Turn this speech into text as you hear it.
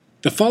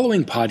The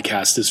following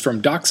podcast is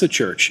from Doxa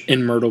Church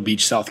in Myrtle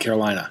Beach, South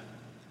Carolina.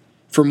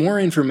 For more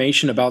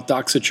information about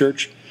Doxa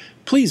Church,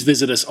 please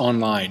visit us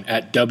online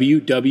at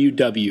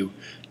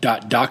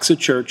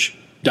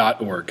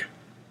www.doxachurch.org.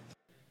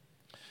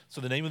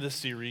 So the name of this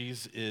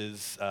series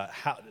is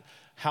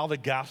how the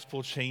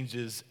gospel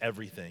changes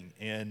everything.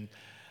 And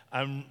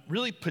I'm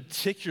really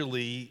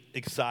particularly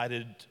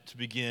excited to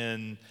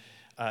begin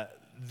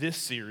this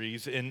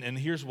series, and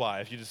here's why.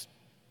 If you just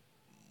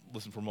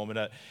listen for a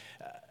moment.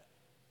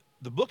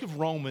 The book of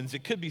Romans,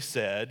 it could be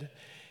said,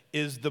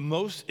 is the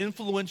most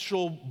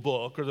influential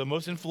book or the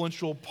most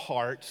influential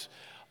part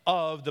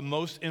of the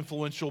most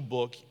influential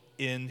book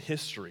in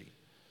history.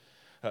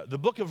 The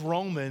book of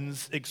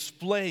Romans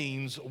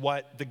explains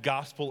what the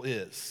gospel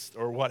is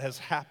or what has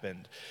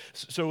happened.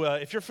 So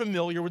if you're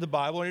familiar with the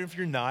Bible, or if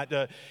you're not,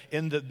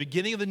 in the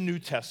beginning of the New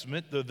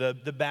Testament,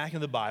 the back of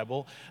the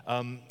Bible,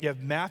 you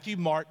have Matthew,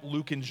 Mark,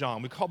 Luke, and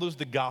John. We call those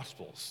the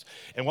Gospels.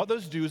 And what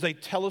those do is they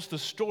tell us the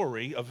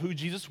story of who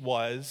Jesus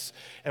was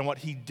and what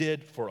he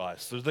did for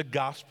us. Those are the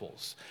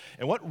Gospels.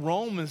 And what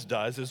Romans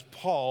does is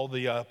Paul,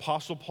 the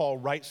Apostle Paul,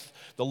 writes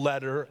the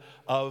letter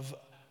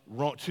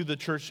to the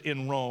church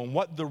in Rome.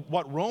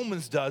 What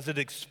Romans does, it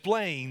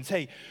explains,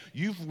 hey,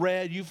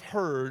 you've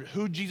heard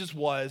who Jesus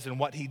was and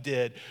what he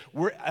did.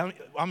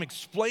 I'm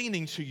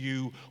explaining to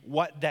you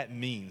what that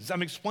means.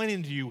 I'm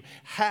explaining to you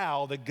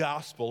how the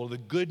gospel or the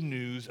good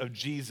news of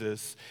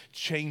Jesus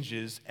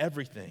changes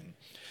everything.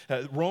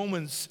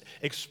 Romans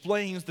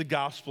explains the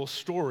gospel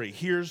story.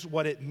 Here's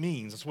what it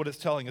means. That's what it's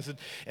telling us.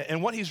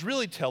 And what he's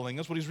really telling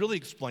us, what he's really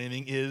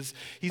explaining is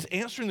he's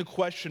answering the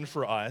question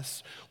for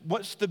us,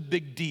 what's the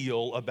big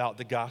deal about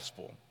the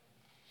gospel?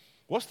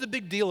 What's the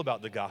big deal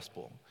about the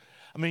gospel?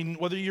 I mean,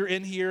 whether you're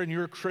in here and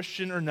you're a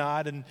Christian or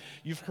not, and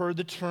you've heard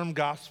the term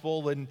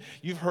gospel, and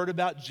you've heard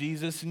about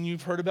Jesus, and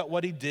you've heard about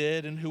what he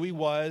did and who he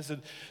was,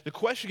 and the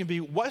question can be,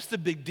 what's the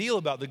big deal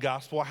about the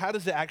gospel? How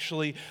does it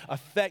actually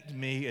affect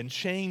me and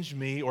change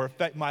me or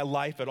affect my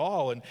life at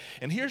all? And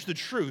here's the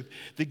truth.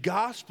 The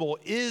gospel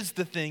is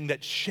the thing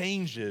that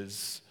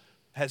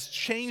has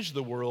changed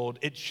the world.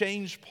 It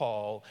changed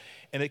Paul,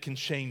 and it can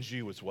change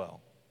you as well.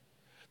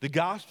 The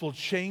gospel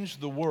changed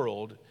the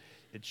world.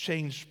 It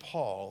changed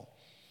Paul,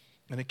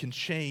 and it can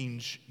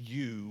change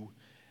you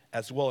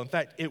as well. In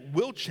fact, it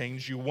will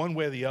change you one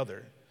way or the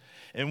other.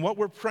 And what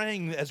we're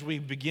praying as we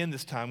begin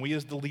this time, we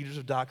as the leaders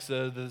of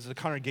Doxa, as the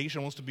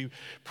congregation wants to be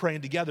praying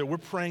together, we're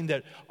praying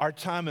that our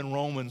time in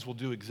Romans will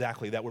do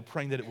exactly that. We're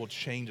praying that it will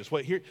change us.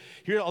 Here,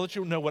 I'll let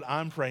you know what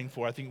I'm praying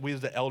for. I think we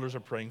as the elders are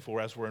praying for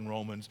as we're in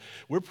Romans.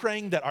 We're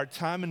praying that our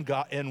time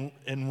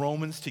in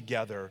Romans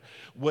together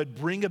would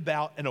bring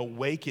about an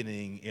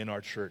awakening in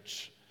our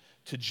church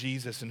to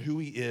Jesus and who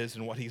he is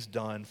and what he's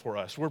done for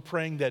us. We're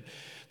praying that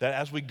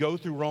as we go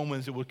through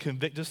Romans, it will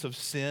convict us of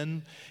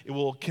sin. It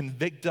will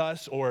convict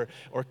us or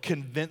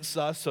convince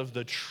us of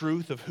the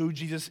truth of who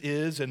Jesus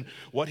is and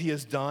what he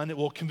has done. It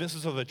will convince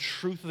us of the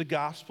truth of the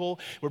gospel.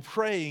 We're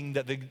praying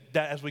that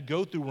as we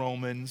go through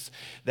Romans,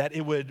 that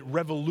it would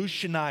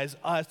revolutionize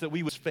us, that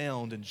we was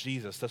found in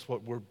Jesus. That's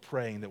what we're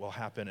praying that will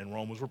happen in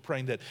Romans. We're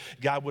praying that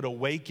God would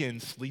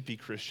awaken sleepy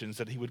Christians,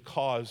 that he would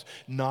cause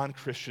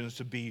non-Christians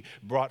to be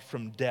brought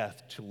from death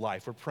to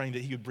life. We're praying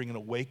that he would bring an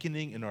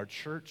awakening in our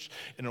church,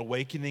 an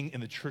awakening in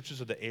the churches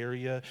of the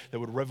area that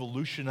would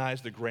revolutionize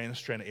the Grand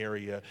Strand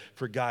area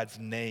for God's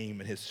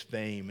name and his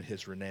fame and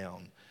his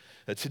renown.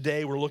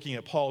 Today we're looking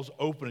at Paul's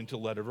opening to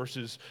the letter,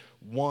 verses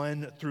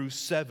 1 through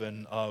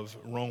 7 of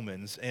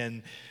Romans.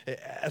 And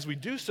as we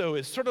do so,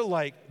 it's sort of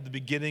like the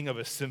beginning of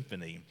a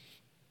symphony.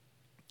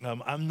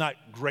 I'm not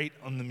great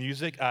on the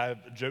music.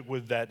 I've joked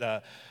with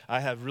that I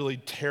have really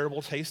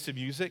terrible taste in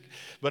music,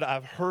 but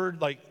I've heard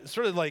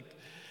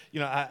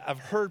I've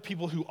heard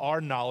people who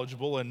are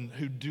knowledgeable and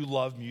who do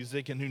love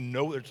music and who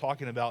know what they're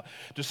talking about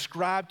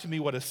describe to me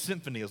what a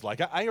symphony is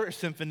like. I hear a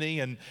symphony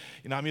and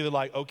I'm either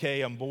like,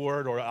 okay, I'm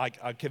bored, or like,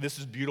 okay, this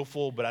is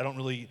beautiful, but I don't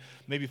really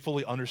maybe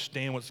fully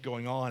understand what's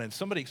going on. And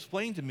somebody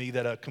explained to me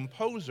that a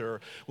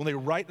composer, when they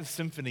write the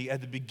symphony, at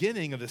the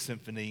beginning of the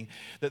symphony,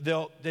 that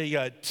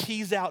they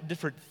tease out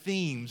different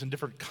themes and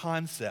different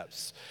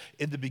concepts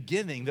in the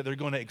beginning that they're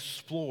going to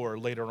explore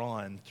later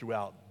on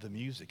throughout the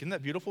music. Isn't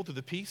that beautiful through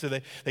the piece? So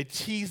they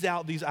tease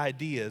out these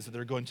ideas that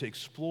they're going to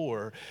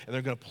explore and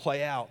they're going to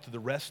play out through the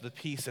rest of the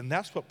piece. And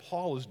that's what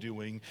Paul is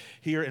doing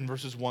here in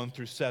verses 1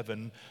 through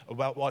 7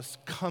 about what's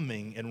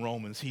coming in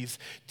Romans. He's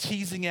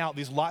teasing out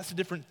these lots of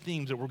different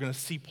themes that we're going to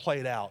see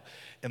played out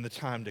in the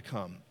time to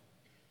come.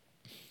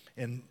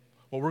 And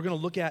what we're going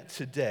to look at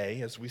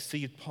today as we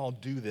see Paul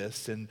do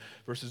this in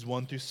verses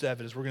 1 through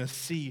 7 is we're going to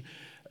see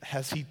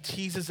as he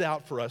teases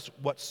out for us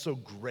what's so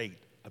great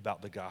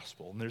about the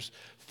gospel. And there's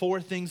four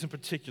things in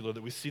particular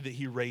that we see that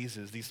he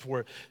raises, these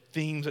four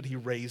themes that he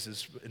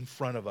raises in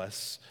front of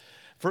us.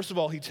 First of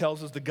all, he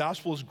tells us the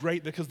gospel is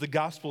great because the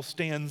gospel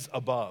stands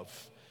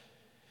above.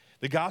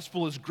 The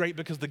gospel is great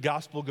because the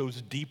gospel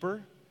goes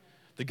deeper.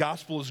 The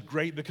gospel is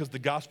great because the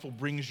gospel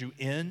brings you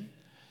in.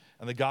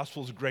 And the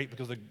gospel is great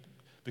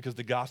because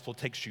the gospel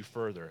takes you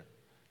further.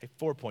 Hey,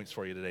 4 points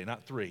for you today,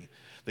 not 3.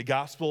 The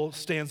gospel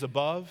stands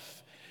above,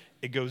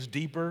 it goes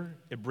deeper,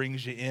 it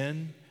brings you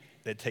in,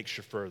 it takes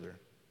you further.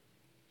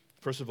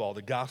 First of all,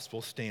 the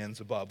gospel stands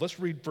above.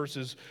 Let's read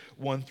verses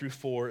 1 through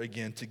 4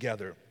 again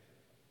together.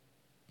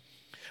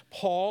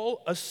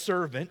 Paul, a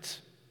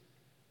servant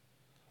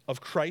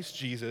of Christ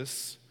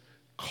Jesus,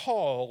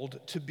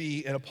 called to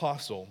be an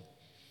apostle,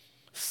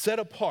 set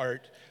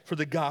apart for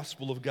the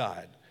gospel of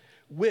God,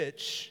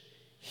 which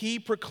he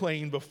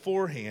proclaimed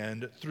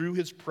beforehand through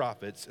his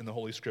prophets in the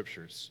Holy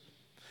Scriptures,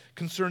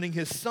 concerning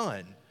his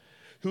Son,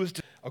 who is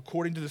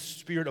according to the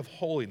Spirit of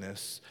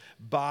holiness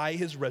by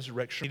his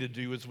resurrection. What we need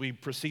to do as we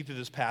proceed through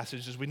this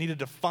passage is we need to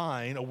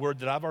define a word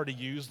that I've already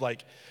used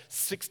like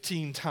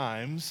 16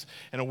 times,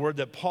 and a word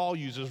that Paul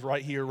uses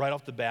right here, right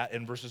off the bat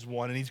in verses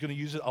 1, and he's going to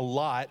use it a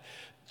lot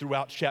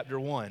throughout chapter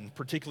 1,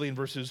 particularly in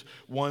verses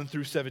 1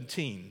 through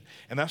 17,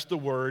 and that's the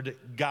word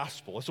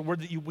gospel. It's a word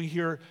that we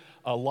hear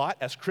a lot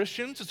as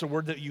Christians. It's a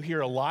word that you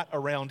hear a lot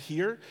around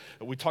here.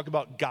 We talk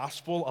about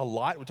gospel a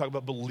lot. We talk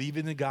about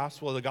believing the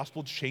gospel. The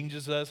gospel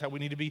changes us, how we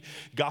need to be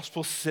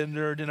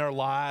gospel-centered in our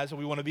lives, and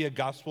we want to be a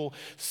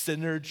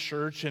gospel-centered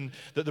church. And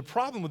the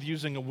problem with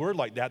using a word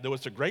like that, though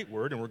it's a great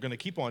word, and we're going to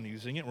keep on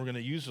using it, and we're going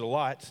to use it a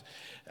lot,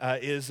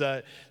 is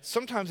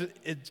sometimes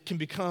it can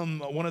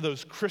become one of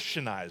those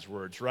Christianized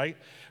words, right?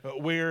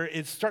 Where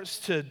it starts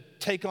to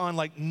take on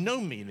like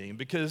no meaning,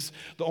 because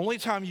the only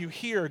time you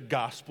hear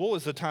gospel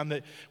is the time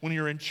that when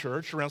you're in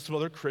church around some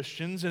other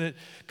Christians, and it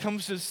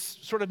comes to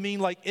sort of mean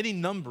like any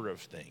number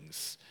of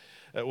things.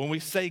 When we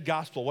say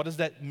gospel, what does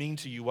that mean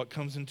to you? What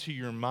comes into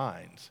your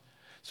mind?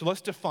 So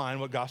let's define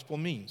what gospel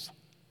means.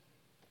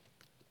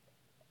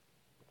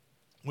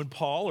 When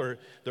Paul or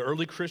the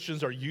early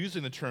Christians are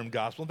using the term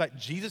gospel, in fact,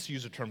 Jesus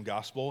used the term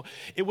gospel,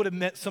 it would have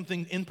meant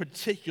something in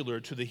particular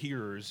to the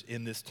hearers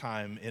in this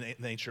time in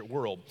the ancient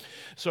world.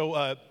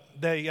 So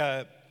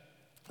they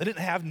didn't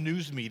have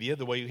news media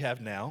the way you have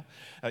now.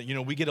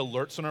 We get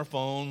alerts on our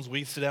phones.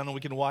 We sit down and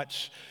we can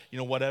watch,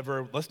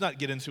 whatever. Let's not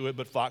get into it,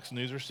 but Fox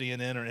News or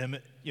CNN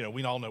or,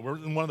 we all know. We're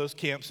in one of those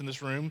camps in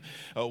this room,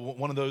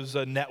 one of those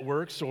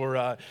networks,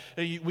 or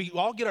we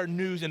all get our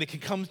news, and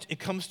it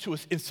comes to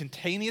us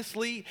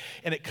instantaneously,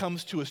 and it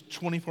comes to us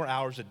 24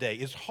 hours a day.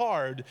 It's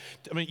hard.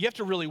 You have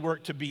to really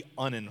work to be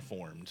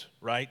uninformed,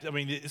 right?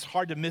 It's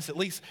hard to miss at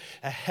least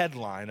a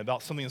headline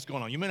about something that's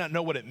going on. You may not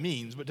know what it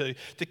means, but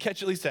to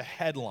catch at least a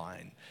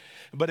headline.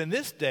 But in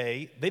this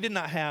day, they did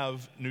not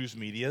have news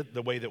media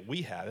the way that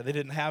we have it. They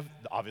didn't have,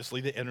 obviously,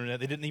 the internet.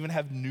 They didn't even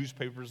have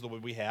newspapers the way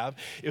we have.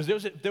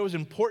 There was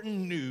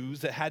important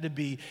news that had to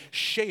be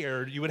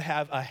shared. You would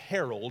have a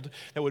herald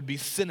that would be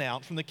sent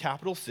out from the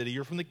capital city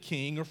or from the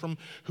king or from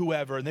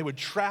whoever, and they would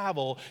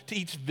travel to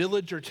each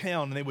village or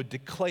town, and they would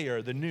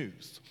declare the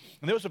news.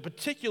 And there was a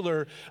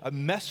particular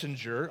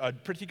messenger, a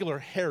particular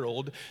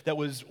herald that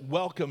was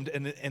welcomed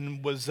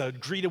and was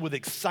greeted with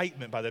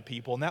excitement by the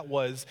people, and that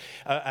was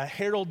a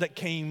herald that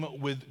came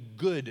with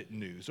good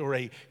news, or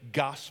a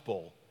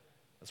gospel.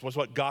 That's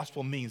what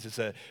gospel means. It's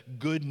a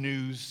good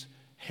news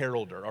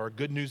heralder, or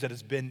good news that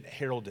has been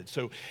heralded.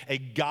 So a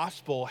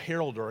gospel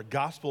heralder, a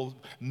gospel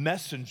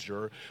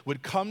messenger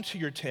would come to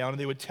your town, and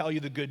they would tell you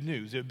the good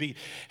news. It would be,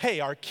 hey,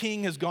 our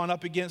king has gone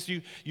up against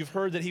you. You've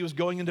heard that he was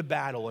going into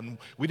battle, and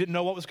we didn't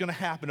know what was going to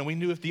happen, and we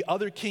knew if the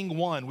other king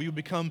won, we would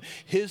become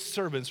his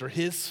servants or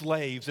his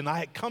slaves, and I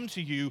had come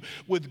to you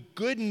with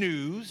good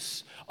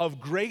news of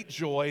great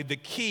joy. The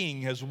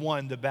king has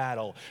won the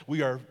battle.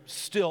 We are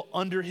still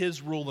under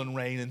his rule and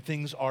reign, and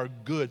things are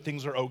good.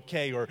 Things are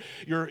okay. Or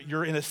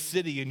you're in a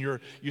city, and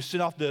you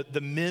send off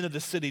the men of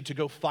the city to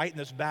go fight in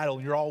this battle,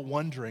 and you're all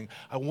wondering,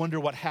 I wonder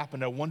what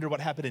happened. I wonder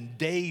what happened. And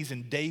days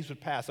would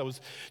pass. I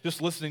was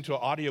just listening to an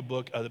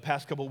audiobook the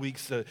past couple of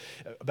weeks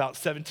about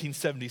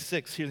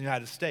 1776 here in the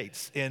United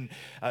States, and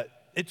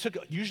it took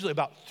usually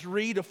about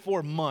 3 to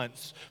 4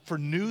 months for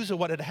news of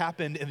what had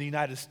happened in the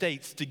United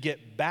States to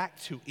get back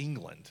to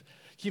England.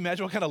 Can you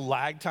imagine what kind of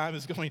lag time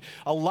is going?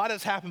 A lot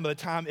has happened by the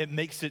time it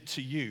makes it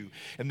to you.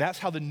 And that's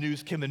how the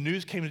news came. The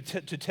news came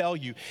to tell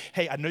you,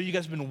 hey, I know you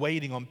guys have been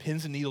waiting on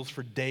pins and needles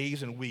for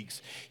days and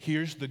weeks.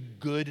 Here's the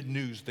good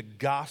news, the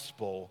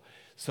gospel.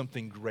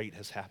 Something great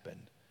has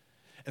happened.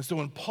 And so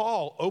when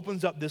Paul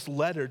opens up this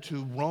letter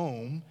to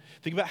Rome,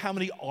 think about how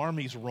many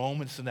armies Rome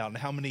had sent out and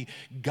how many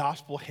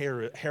gospel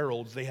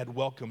heralds they had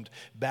welcomed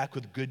back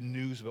with good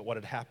news about what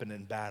had happened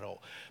in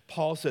battle.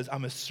 Paul says,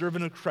 I'm a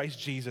servant of Christ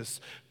Jesus,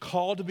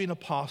 called to be an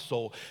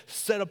apostle,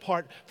 set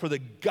apart for the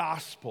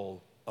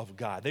gospel of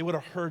God. They would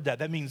have heard that.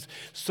 That means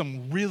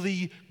some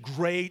really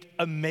great,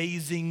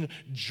 amazing,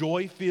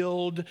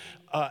 joy-filled,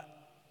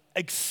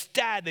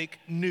 ecstatic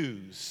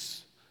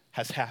news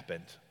has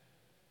happened.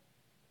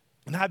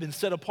 And I've been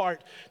set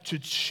apart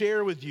to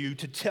share with you,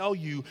 to tell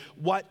you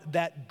what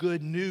that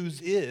good news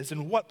is.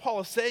 And what Paul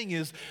is saying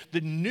is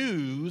the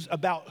news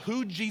about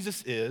who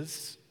Jesus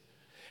is,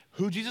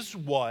 who Jesus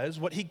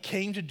was, what he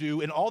came to do,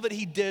 and all that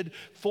he did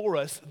for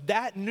us,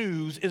 that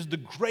news is the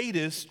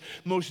greatest,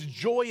 most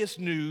joyous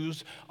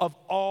news of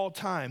all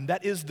time.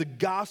 That is the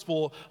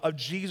gospel of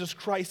Jesus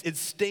Christ. It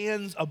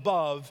stands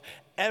above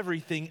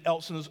everything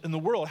else in the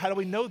world. How do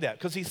we know that?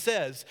 Because he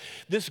says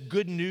this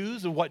good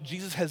news of what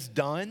Jesus has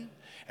done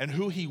and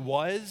who he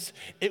was,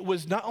 it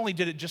was not only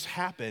did it just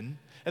happen,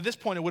 at this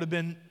point it would have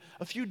been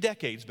a few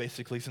decades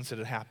basically since it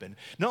had happened.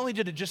 Not only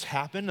did it just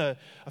happen a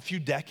few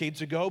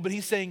decades ago, but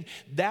he's saying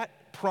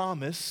that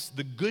promise,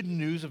 the good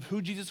news of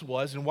who Jesus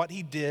was and what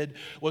he did,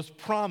 was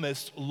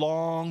promised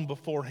long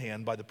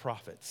beforehand by the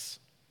prophets.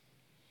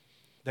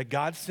 That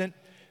God sent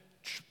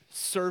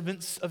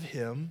servants of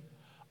him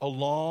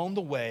along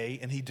the way,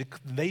 and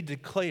they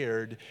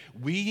declared,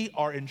 we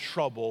are in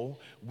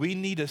trouble, we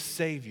need a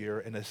Savior,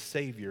 and a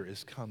Savior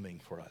is coming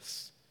for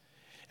us.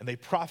 And they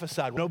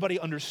prophesied. Nobody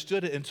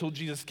understood it until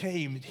Jesus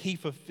came. He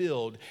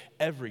fulfilled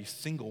every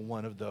single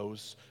one of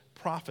those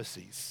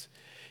prophecies.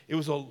 It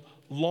was a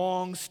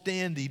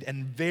long-standing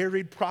and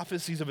varied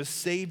prophecies of a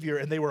Savior,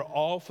 and they were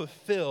all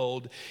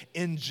fulfilled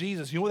in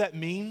Jesus. You know what that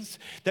means?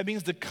 That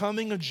means the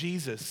coming of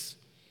Jesus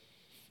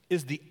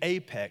is the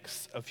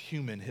apex of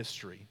human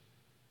history.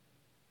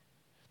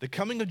 The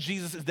coming of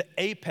Jesus is the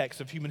apex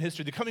of human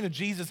history. The coming of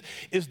Jesus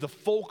is the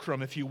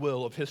fulcrum, if you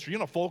will, of history. You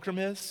know what fulcrum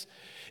is?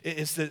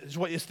 It's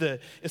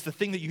the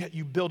thing that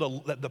you build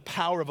the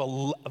power of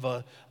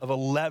a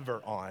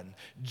lever on.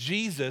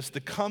 Jesus,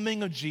 the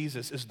coming of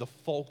Jesus is the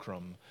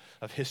fulcrum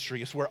of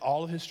history. It's where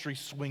all of history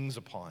swings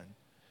upon.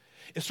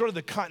 It's sort of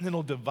the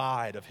continental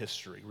divide of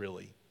history,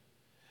 really.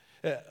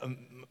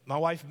 My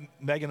wife,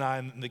 Megan, and I,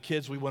 and the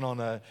kids, we went on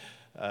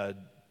a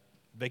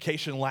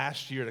vacation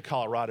last year to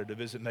Colorado to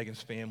visit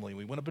Megan's family.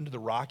 We went up into the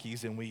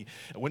Rockies, and we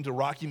went to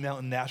Rocky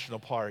Mountain National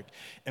Park,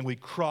 and we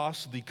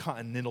crossed the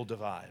Continental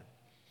Divide.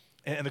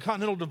 And the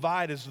Continental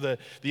Divide is the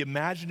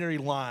imaginary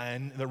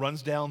line that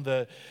runs down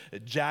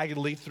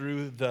jaggedly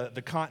through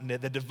the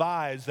continent that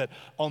divides that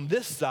on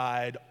this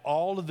side,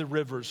 all of the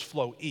rivers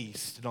flow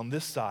east, and on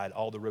this side,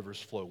 all the rivers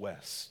flow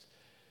west.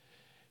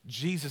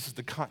 Jesus is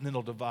the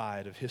continental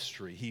divide of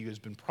history. He has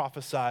been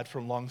prophesied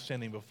from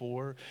long-standing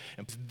before.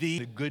 And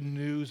the good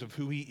news of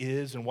who he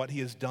is and what he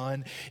has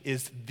done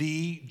is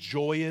the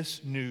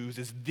joyous news,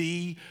 is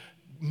the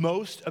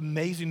most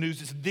amazing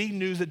news. It's the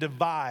news that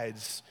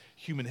divides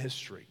human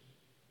history.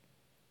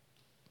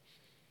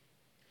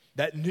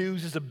 That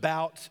news is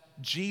about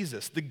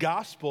Jesus. The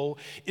gospel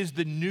is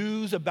the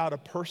news about a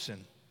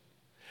person.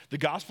 The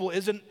gospel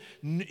isn't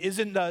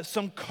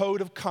some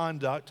code of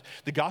conduct.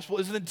 The gospel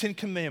isn't the 10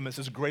 Commandments,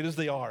 as great as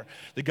they are.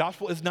 The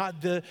gospel is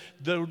not the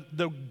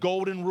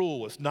golden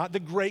rule. It's not the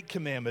great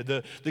commandment.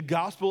 The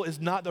gospel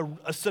is not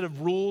a set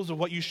of rules of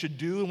what you should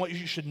do and what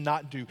you should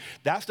not do.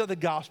 That's not the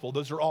gospel.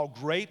 Those are all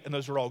great and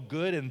those are all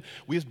good. And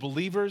we as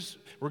believers,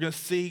 we're going to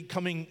see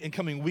in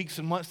coming weeks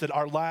and months that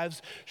our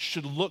lives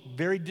should look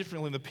very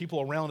differently than the people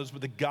around us.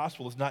 But the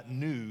gospel is not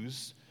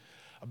news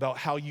about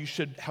how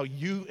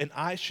you and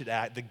I should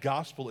act. The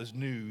gospel is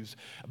news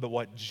about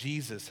what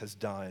Jesus has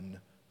done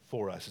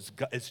for us.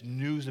 It's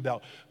news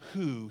about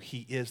who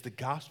he is. The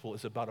gospel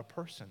is about a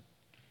person.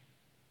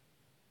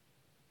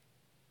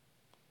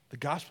 The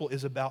gospel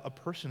is about a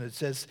person.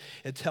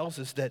 It tells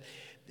us that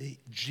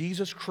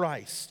Jesus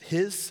Christ,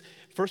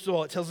 first of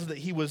all, it tells us that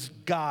he was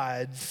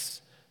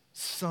God's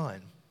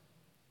son.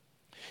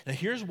 Now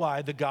here's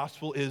why the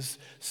gospel is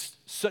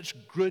such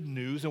good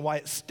news and why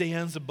it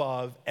stands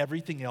above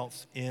everything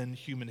else in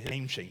human history.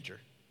 Game changer.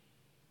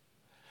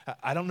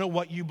 I don't know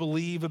what you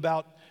believe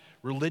about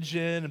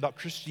religion, about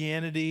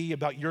Christianity,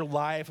 about your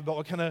life, about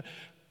what kind of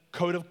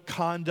code of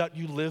conduct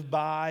you live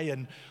by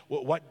and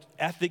what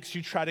ethics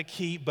you try to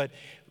keep, but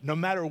no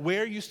matter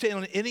where you stand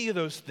on any of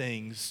those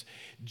things,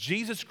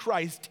 Jesus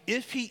Christ,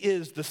 if he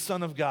is the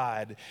Son of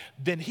God,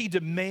 then he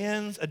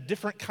demands a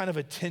different kind of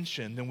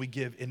attention than we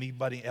give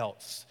anybody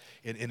else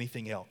in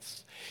anything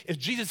else. If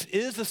Jesus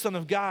is the Son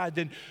of God,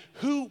 then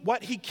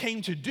what he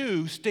came to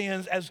do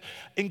stands as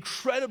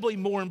incredibly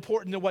more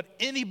important than what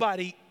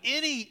anybody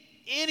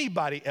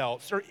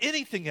else or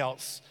anything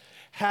else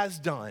has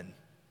done.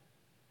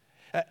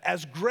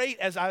 As great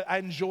as I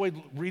enjoyed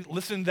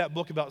listening to that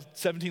book about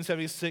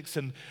 1776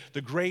 and the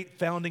great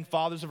founding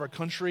fathers of our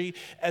country,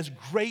 as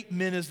great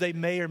men as they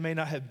may or may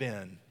not have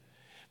been,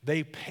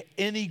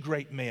 any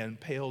great man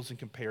pales in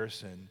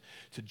comparison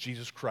to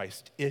Jesus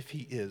Christ if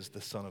he is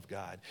the Son of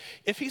God.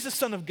 If he's the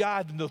Son of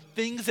God, then the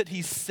things that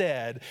he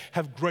said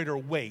have greater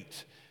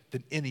weight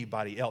than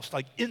anybody else,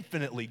 like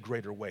infinitely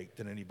greater weight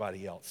than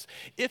anybody else.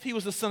 If he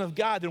was the Son of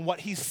God, then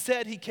what he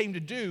said he came to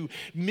do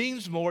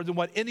means more than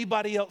what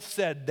anybody else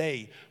said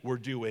they were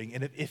doing.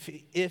 And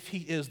if he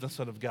is the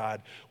Son of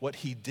God, what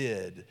he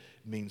did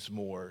means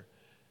more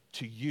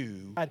to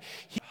you. My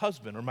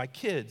husband or my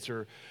kids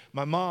or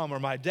my mom or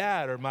my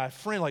dad or my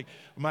friend, like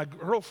my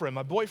girlfriend,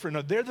 my boyfriend,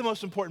 no, they're the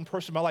most important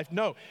person in my life.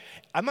 No,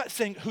 I'm not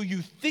saying who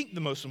you think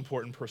the most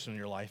important person in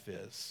your life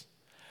is.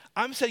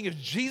 I'm saying if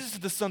Jesus is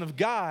the Son of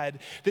God,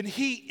 then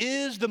he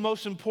is the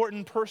most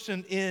important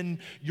person in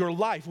your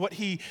life. What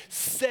he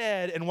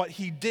said and what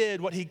he did,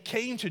 what he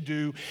came to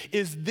do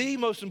is the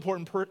most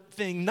important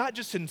thing, not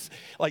just in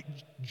like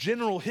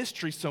general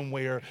history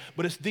somewhere,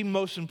 but it's the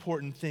most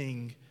important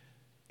thing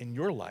in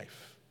your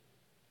life.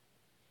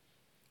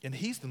 And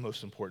he's the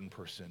most important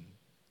person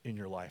in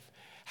your life.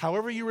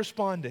 however you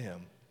respond to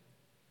him,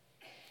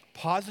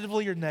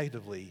 positively or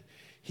negatively,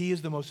 he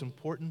is the most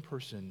important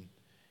person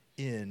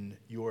in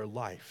your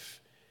life.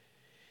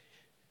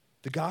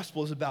 The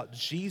gospel is about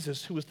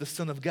Jesus, who is the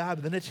Son of God,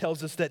 but then it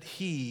tells us that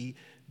he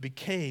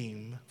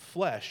became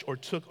flesh, or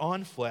took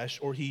on flesh,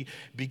 or he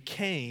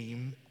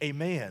became a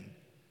man.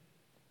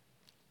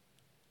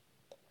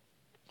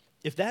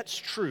 If that's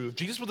true, if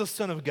Jesus was the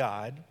Son of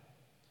God,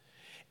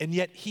 and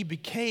yet he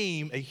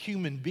became a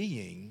human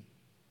being,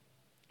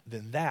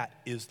 then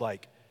that is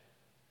like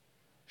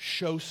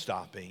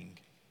show-stopping,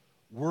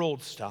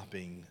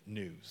 world-stopping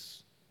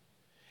news.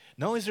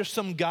 Not only is there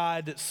some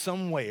God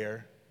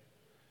somewhere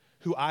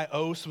who I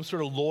owe some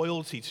sort of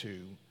loyalty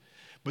to,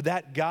 but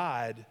that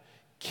God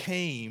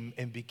came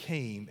and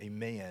became a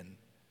man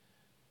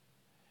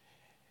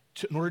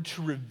in order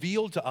to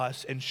reveal to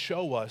us and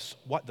show us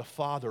what the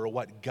Father or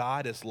what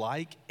God is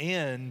like,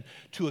 and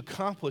to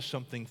accomplish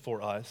something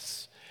for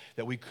us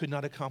that we could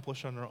not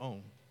accomplish on our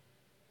own.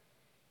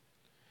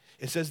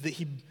 It says that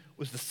he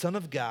was the Son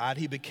of God,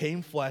 he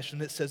became flesh,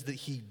 and it says that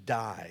he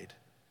died.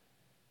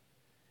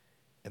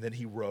 And then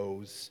he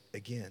rose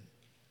again.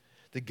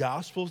 The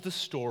gospel is the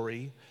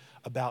story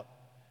about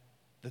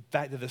the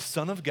fact that the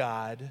Son of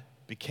God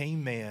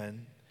became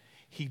man,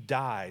 he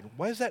died.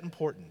 Why is that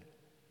important?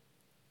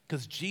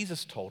 Because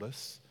Jesus told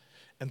us,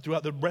 and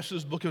throughout the rest of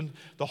this book, and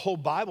the whole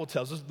Bible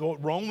tells us,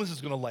 what Romans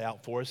is going to lay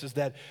out for us, is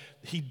that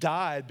he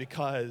died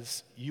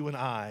because you and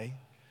I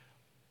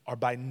are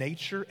by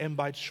nature and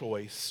by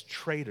choice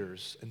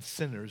traitors and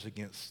sinners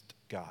against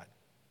God.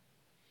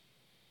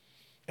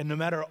 And no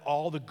matter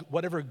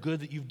whatever good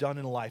that you've done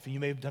in life, and you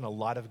may have done a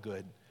lot of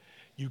good,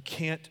 you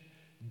can't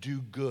do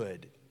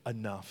good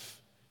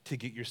enough to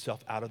get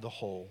yourself out of the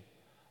hole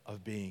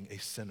of being a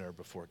sinner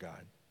before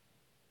God.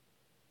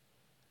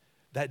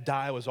 That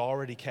die was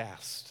already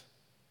cast.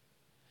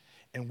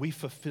 And we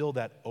fulfill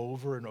that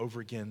over and over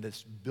again.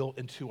 That's built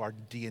into our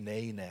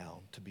DNA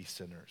now to be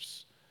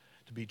sinners,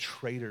 to be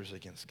traitors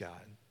against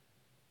God.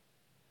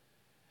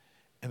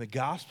 And the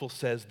gospel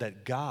says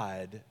that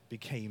God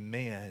became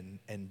man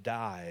and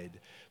died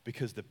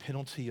because the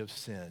penalty of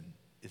sin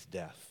is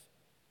death,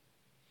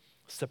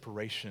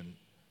 separation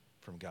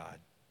from God.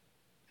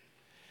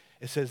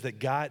 It says that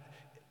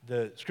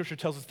the scripture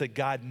tells us that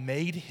God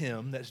made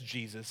him, that's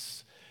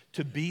Jesus,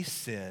 to be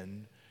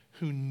sin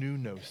who knew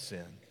no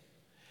sin.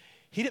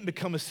 He didn't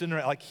become a sinner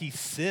like he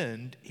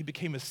sinned. He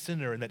became a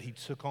sinner in that he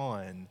took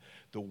on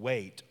the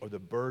weight or the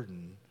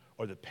burden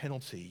or the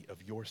penalty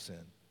of your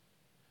sin.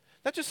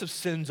 Not just of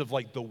sins of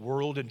like the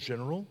world in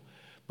general,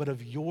 but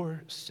of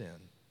your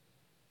sin.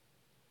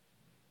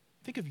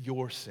 Think of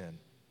your sin.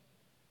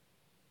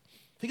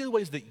 Think of the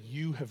ways that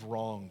you have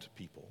wronged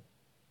people.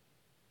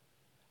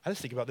 I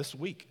just think about this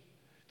week,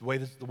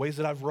 the ways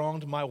that I've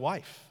wronged my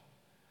wife,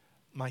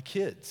 my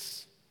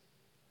kids,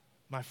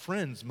 my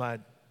friends, my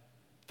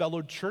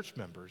fellow church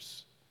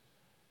members.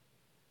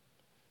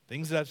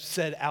 Things that I've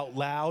said out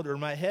loud or in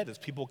my head as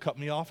people cut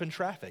me off in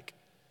traffic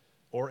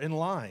or in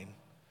line,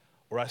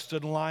 or I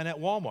stood in line at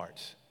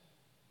Walmart.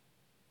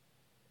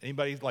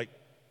 Anybody like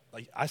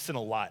I sin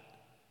a lot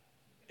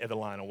at the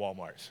line at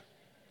Walmart.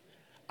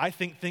 I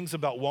think things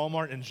about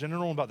Walmart in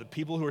general, about the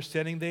people who are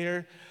standing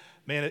there.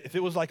 Man, if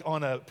it was like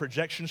on a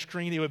projection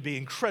screen, it would be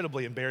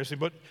incredibly embarrassing.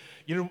 But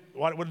you know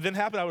what would then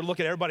happen? I would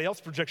look at everybody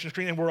else's projection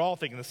screen, and we're all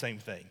thinking the same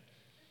thing.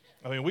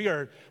 I mean, we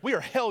are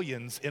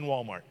hellions in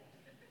Walmart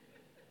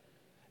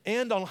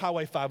and on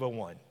Highway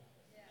 501.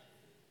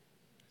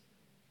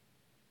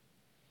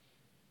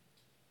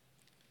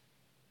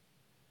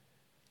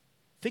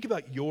 Think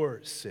about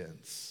your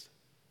sins.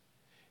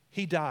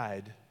 He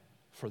died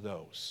for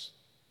those.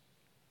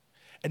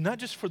 And not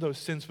just for those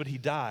sins, but he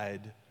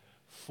died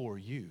for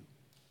you.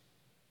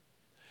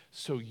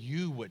 So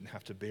you wouldn't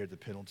have to bear the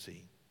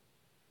penalty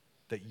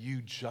that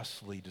you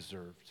justly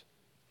deserved.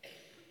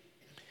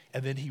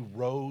 And then he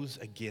rose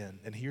again.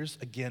 And here's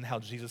again how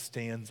Jesus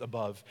stands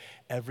above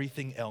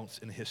everything else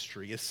in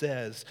history. It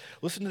says,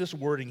 listen to this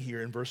wording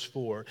here in verse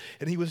 4.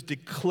 And he was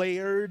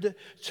declared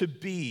to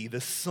be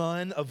the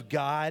Son of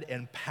God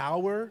in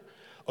power,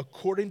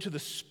 according to the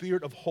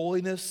Spirit of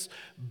holiness,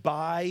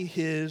 by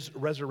his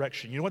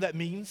resurrection. You know what that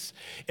means?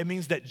 It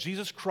means that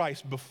Jesus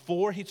Christ,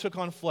 before he took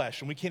on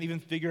flesh, and we can't even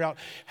figure out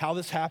how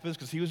this happens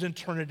because he was in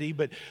eternity,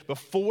 but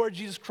before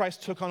Jesus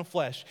Christ took on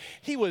flesh,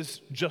 he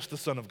was just the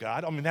Son of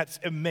God. I mean, that's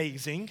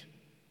amazing.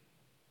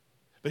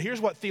 But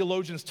here's what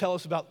theologians tell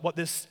us about what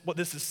this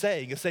is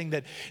saying. It's saying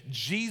that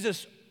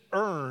Jesus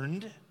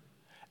earned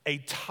a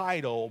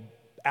title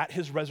at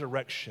his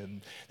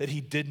resurrection that he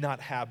did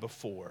not have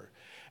before.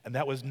 And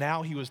that was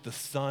now he was the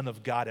Son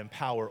of God in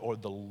power, or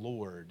the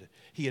Lord.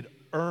 He had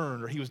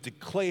earned, or he was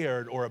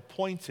declared or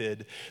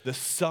appointed the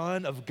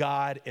Son of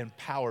God in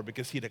power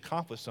because he had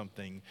accomplished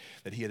something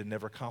that he had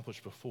never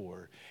accomplished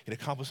before. He had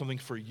accomplished something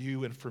for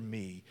you and for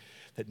me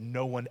that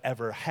no one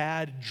ever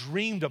had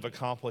dreamed of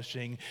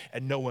accomplishing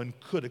and no one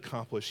could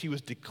accomplish. He was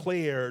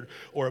declared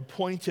or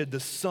appointed the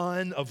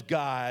Son of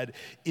God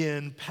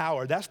in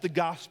power. That's the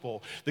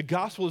gospel. The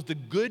gospel is the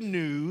good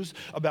news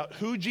about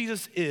who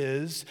Jesus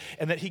is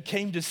and that he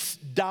came to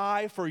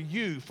die for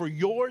you, for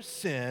your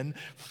sin,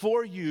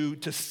 for you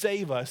to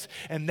save us.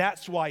 And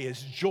that's why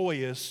it's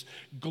joyous,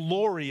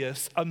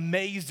 glorious,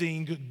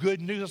 amazing,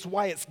 good news. That's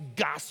why it's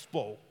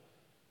gospel.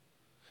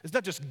 It's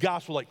not just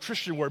gospel like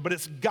Christian word, but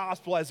it's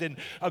gospel as in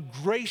a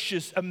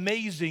gracious,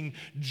 amazing,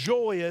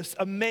 joyous,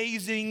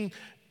 amazing,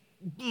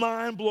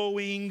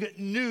 mind-blowing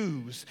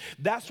news.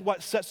 That's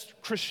what sets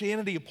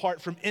Christianity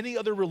apart from any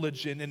other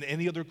religion and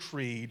any other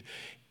creed,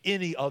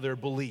 any other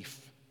belief.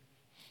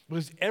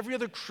 Because every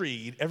other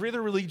creed, every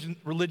other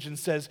religion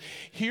says,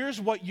 here's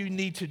what you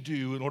need to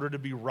do in order to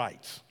be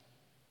right.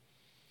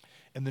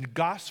 And the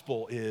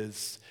gospel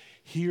is,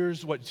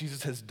 here's what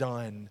Jesus has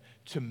done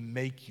to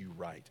make you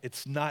right.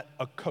 It's not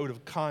a code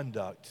of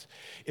conduct.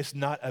 It's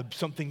not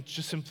something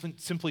just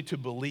simply to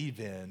believe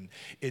in.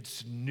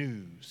 It's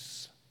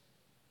news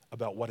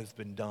about what has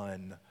been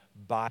done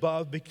by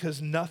above,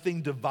 because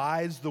nothing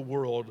divides the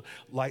world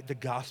like the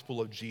gospel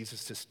of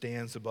Jesus that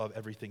stands above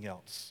everything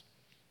else.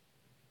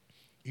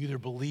 You either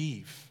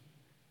believe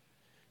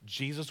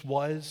Jesus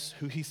was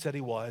who he said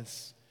he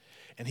was,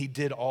 and he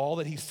did all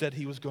that he said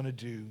he was going to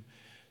do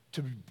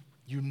to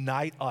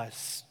unite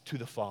us to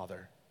the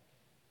Father,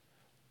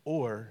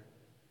 or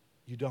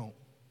you don't.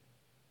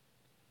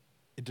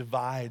 It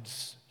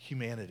divides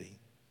humanity.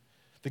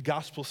 The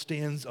gospel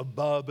stands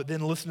above, but then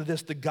listen to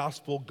this, the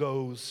gospel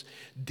goes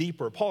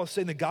deeper. Paul is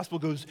saying the gospel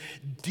goes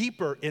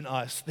deeper in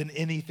us than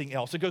anything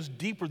else. It goes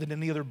deeper than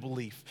any other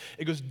belief.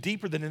 It goes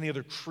deeper than any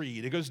other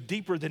creed. It goes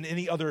deeper than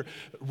any other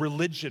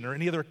religion or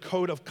any other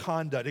code of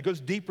conduct. It goes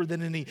deeper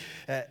than any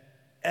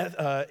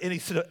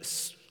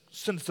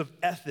sense of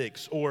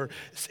ethics or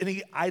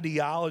any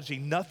ideology.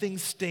 Nothing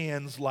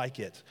stands like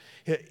it.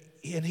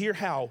 And hear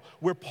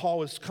where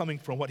Paul is coming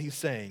from, what he's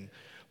saying.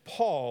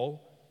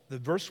 Paul,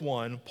 verse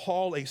 1,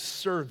 Paul, a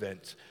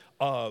servant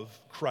of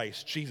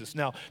Christ Jesus.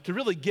 Now, to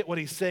really get what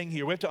he's saying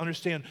here, we have to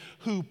understand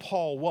who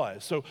Paul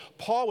was. So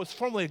Paul was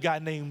formerly a guy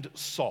named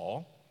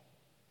Saul,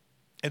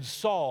 and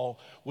Saul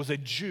was a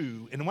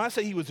Jew. And when I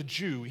say he was a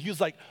Jew, he was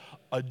like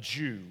a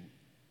Jew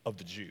of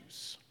the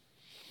Jews.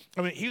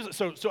 I mean,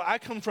 so I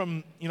come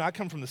from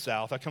the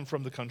South. I come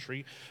from the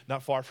country,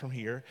 not far from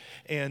here.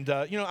 And,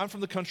 I'm from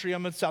the country.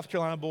 I'm a South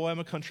Carolina boy. I'm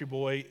a country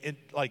boy. And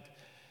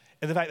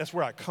in fact, that's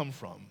where I come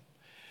from.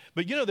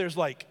 But,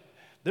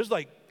 there's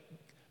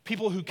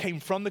people who came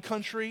from the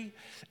country,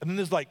 and then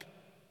there's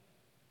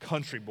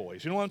country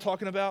boys. You know what I'm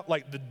talking about?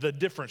 The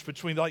difference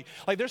between,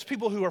 there's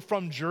people who are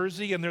from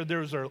Jersey, and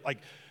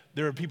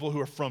there are people who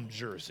are from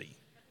Jersey.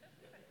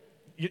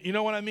 You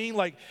know what I mean?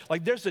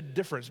 There's a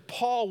difference.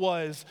 Paul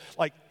was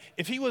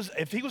if he was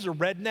a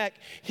redneck,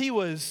 he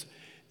was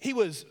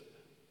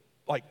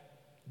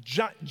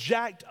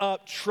jacked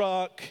up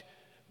truck,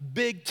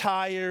 big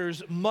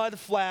tires, mud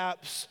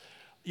flaps,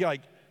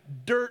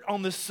 dirt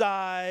on the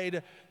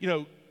side,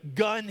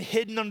 gun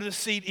hidden under the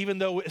seat even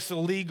though it's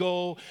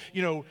illegal,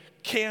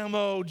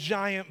 camo,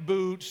 giant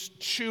boots,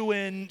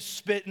 chewing,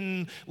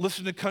 spitting,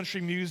 listening to country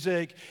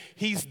music.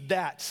 He's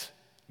that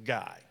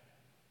guy.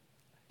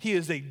 He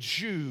is a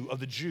Jew of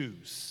the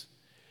Jews.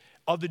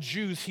 Of the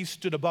Jews, he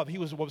stood above. He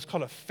was what was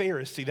called a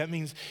Pharisee. That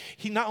means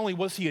not only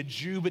was he a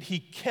Jew, but he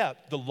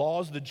kept the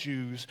laws of the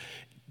Jews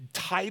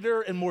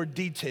tighter and more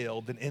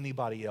detailed than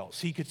anybody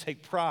else. He could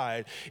take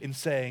pride in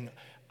saying,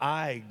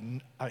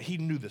 he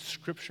knew the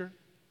scripture.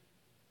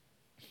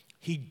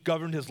 He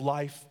governed his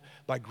life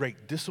by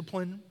great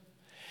discipline.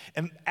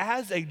 And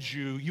as a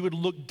Jew, you would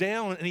look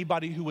down on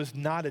anybody who was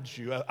not a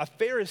Jew. A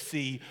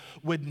Pharisee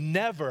would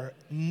never,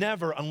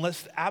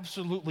 unless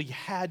absolutely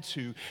had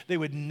to, they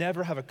would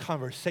never have a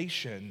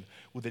conversation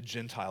with a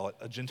Gentile.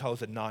 A Gentile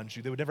is a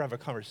non-Jew. They would never have a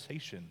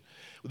conversation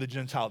with a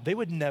Gentile. They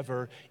would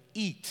never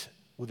eat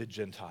with a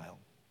Gentile.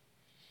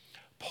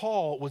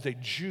 Paul was a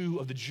Jew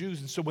of the Jews,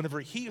 and so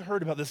whenever he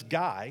heard about this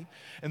guy,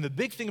 and the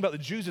big thing about the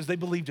Jews is they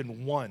believed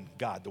in one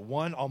God, the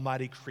one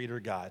almighty creator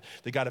God,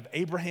 the God of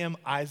Abraham,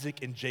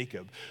 Isaac, and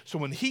Jacob. So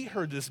when he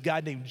heard this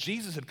guy named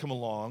Jesus had come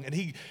along, and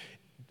he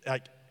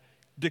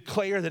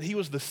declared that he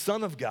was the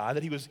Son of God,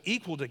 that he was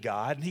equal to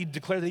God, and he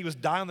declared that he was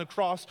dying on the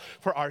cross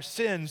for our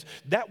sins,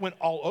 that went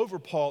all over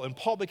Paul, and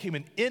Paul became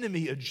an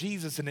enemy of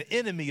Jesus and an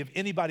enemy of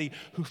anybody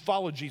who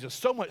followed Jesus,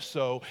 so much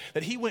so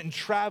that he went and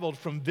traveled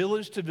from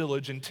village to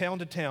village and town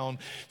to town,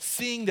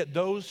 seeing that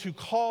those who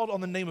called on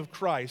the name of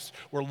Christ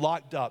were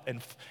locked up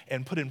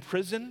and put in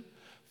prison,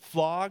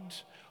 flogged,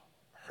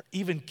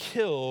 even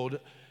killed,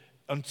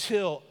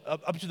 until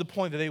up to the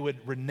point that they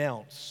would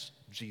renounce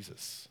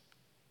Jesus.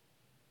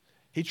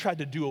 He tried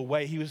to do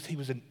away, he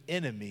was an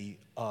enemy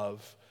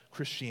of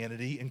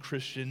Christianity and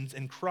Christians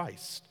and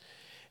Christ.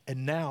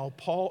 And now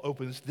Paul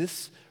opens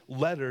this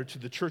letter to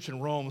the church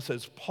in Rome,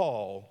 says,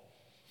 Paul,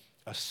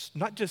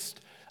 not just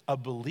a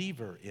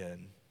believer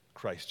in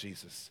Christ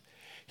Jesus.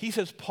 He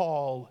says,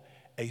 Paul,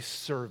 a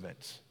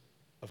servant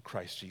of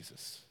Christ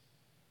Jesus.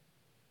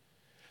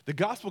 The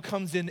gospel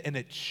comes in and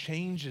it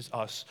changes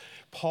us.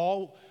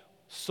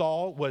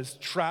 Saul was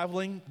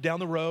traveling down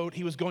the road.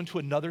 He was going to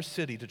another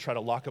city to try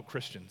to lock up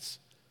Christians.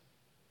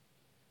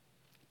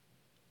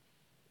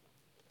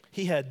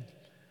 He had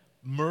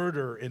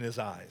murder in his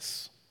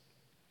eyes.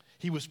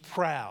 He was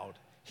proud.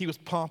 He was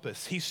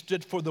pompous. He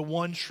stood for the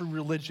one true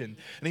religion.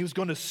 And he was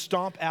going to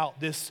stomp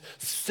out this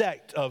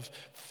sect of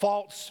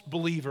false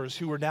believers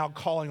who were now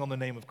calling on the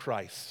name of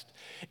Christ.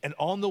 And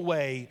on the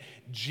way,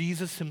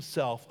 Jesus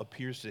himself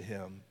appears to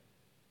him.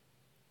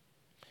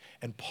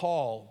 And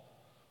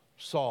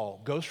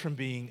Saul, goes from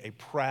being a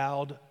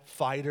proud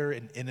fighter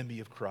and enemy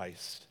of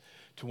Christ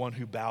to one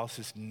who bows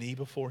his knee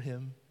before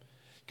him,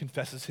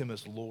 confesses him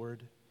as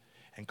Lord,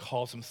 and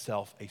calls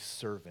himself a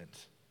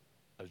servant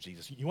of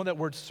Jesus. You know what that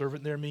word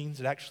servant there means?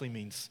 It actually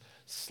means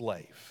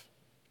slave.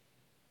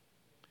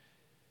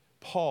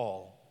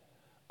 Paul,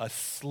 a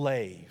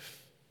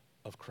slave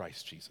of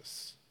Christ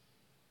Jesus.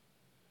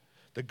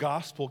 The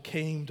gospel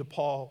came to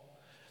Paul,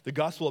 the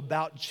gospel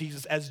about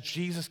Jesus as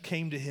Jesus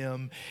came to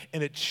him,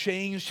 and it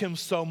changed him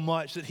so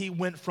much that he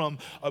went from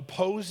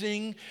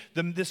opposing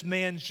this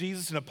man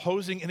Jesus and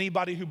opposing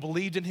anybody who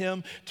believed in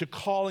him to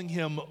calling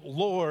him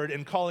Lord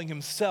and calling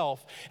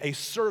himself a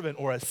servant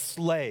or a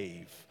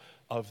slave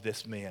of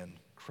this man,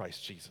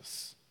 Christ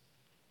Jesus.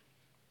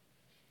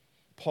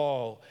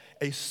 Paul,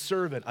 a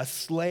servant, a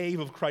slave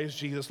of Christ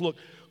Jesus. Look,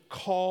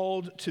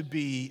 called to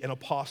be an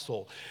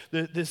apostle.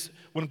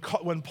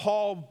 When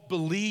Paul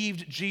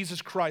believed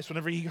Jesus Christ,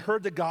 whenever he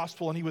heard the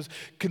gospel and he was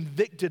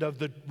convicted of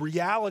the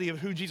reality of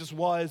who Jesus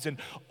was and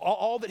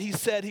all that he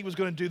said he was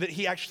going to do, that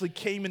he actually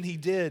came and he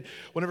did.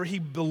 Whenever he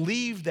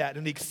believed that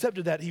and he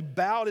accepted that, he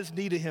bowed his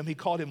knee to him. He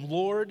called him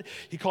Lord.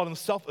 He called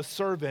himself a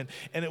servant.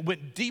 And it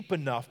went deep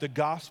enough, the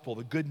gospel,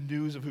 the good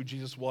news of who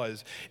Jesus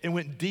was, it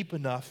went deep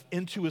enough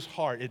into his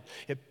heart.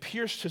 It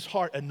pierced his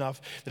heart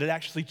enough that it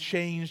actually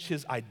changed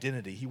his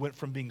identity. He went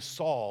from being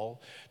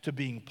Saul to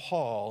being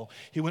Paul.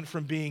 He went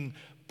from being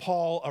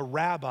Paul, a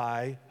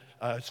rabbi,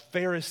 a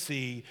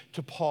Pharisee,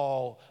 to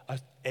Paul,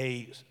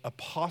 a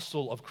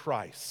apostle of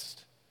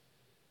Christ.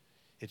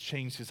 It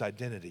changed his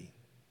identity.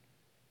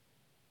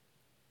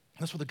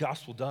 That's what the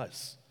gospel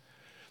does.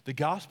 The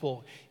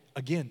gospel,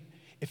 again,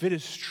 if it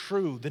is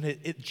true, then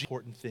it's an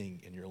important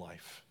thing in your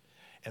life.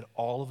 And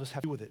all of us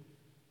have to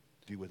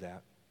do with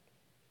that.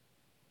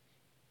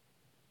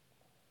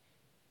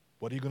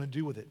 What are you going to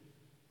do with it?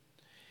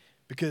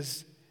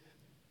 Because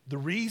the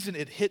reason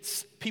it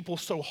hits people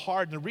so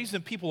hard and the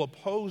reason people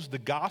oppose the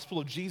gospel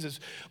of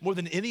Jesus more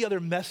than any other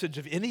message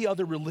of any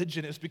other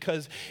religion is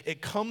because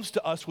it comes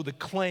to us with a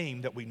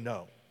claim that we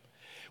know.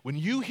 When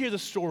you hear the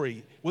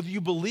story, whether you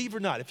believe or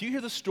not, if you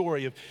hear the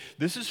story of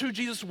this is who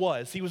Jesus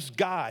was, he was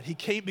God,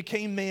 he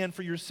became man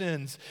for your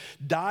sins,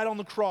 died on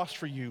the cross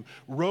for you,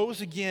 rose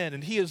again,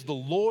 and he is the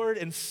Lord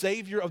and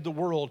Savior of the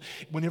world.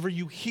 Whenever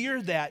you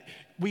hear that,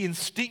 we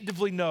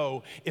instinctively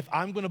know if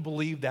I'm going to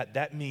believe that,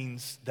 that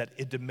means that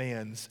it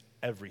demands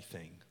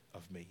everything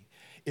of me.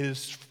 It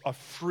is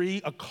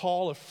a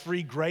call of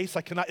free grace.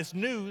 It's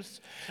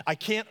news. I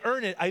can't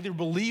earn it. I either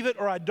believe it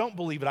or I don't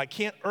believe it. I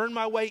can't earn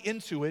my way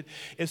into it.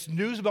 It's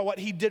news about what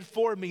he did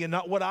for me and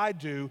not what I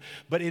do.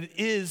 But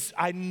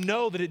I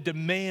know that it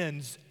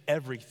demands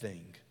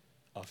everything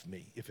of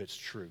me if it's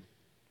true.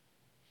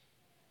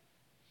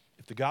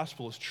 If the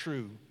gospel is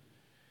true,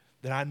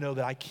 then I know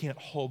that I can't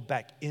hold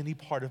back any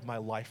part of my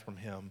life from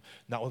him,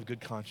 not with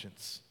good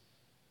conscience.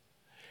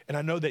 And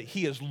I know that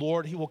he is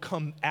Lord. He will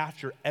come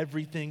after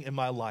everything in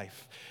my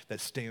life that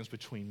stands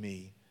between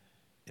me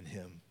and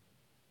him.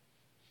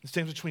 It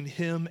stands between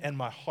him and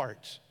my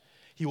heart.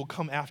 He will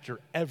come after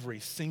every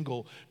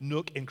single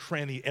nook and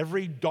cranny,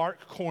 every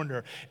dark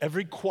corner,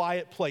 every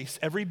quiet place,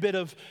 every bit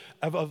of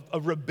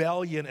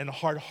rebellion and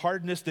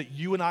hardness that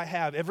you and I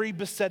have, every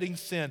besetting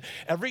sin,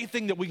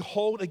 everything that we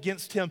hold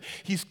against him.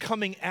 He's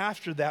coming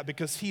after that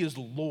because he is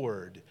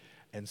Lord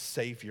and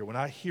Savior. When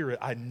I hear it,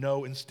 I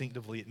know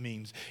instinctively it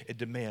means it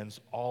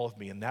demands all of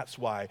me. And that's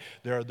why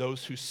there are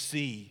those who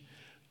see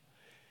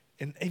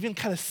and even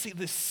kind of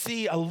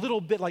see a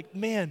little bit like,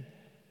 man,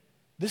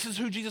 this is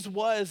who Jesus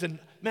was, and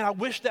man, I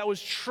wish that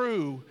was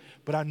true,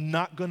 but I'm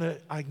not gonna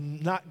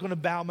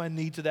bow my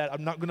knee to that.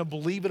 I'm not gonna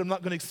believe it. I'm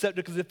not gonna accept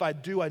it, because if I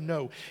do, I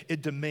know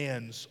it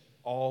demands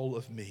all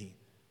of me.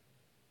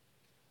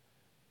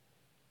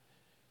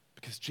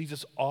 Because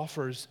Jesus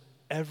offers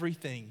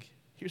everything.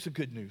 Here's the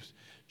good news.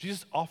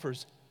 Jesus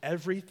offers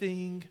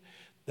everything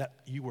that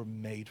you were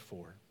made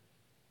for,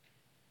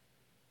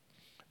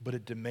 but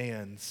it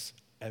demands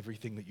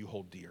everything that you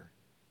hold dear.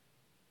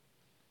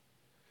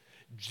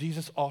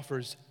 Jesus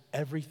offers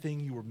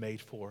everything you were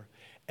made for,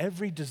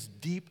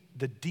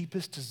 the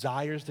deepest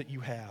desires that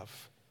you have,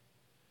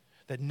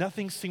 that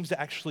nothing seems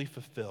to actually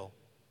fulfill.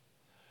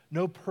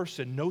 No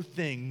person, no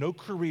thing, no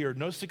career,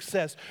 no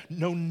success,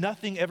 no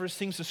nothing ever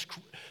seems to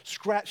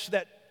scratch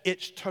that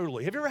itch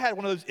totally. Have you ever had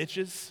one of those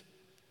itches?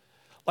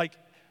 Like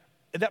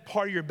that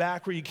part of your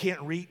back where you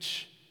can't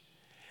reach?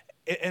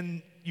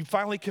 And you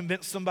finally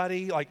convince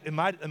somebody, like in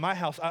my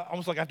house, I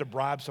almost like I have to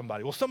bribe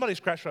somebody. Well, somebody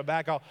scratched my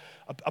back, I'll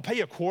pay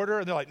you $0.25,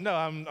 and they're like, no,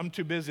 I'm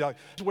too busy. Like,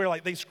 where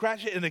like they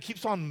scratch it and it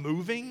keeps on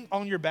moving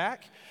on your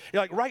back.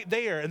 You're like right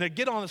there, and they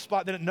get on the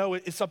spot, then no,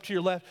 it's up to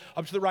your left,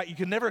 up to the right. You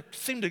can never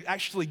seem to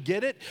actually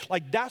get it.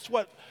 Like that's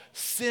what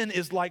sin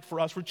is like for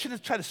us. We're trying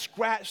to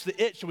scratch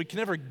the itch and we can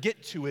never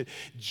get to it.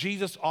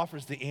 Jesus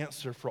offers the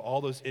answer for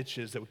all those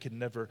itches that we can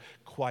never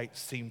quite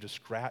seem to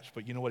scratch.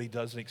 But you know what he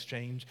does in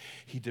exchange?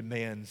 He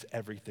demands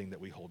everything that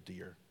we hold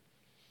dear.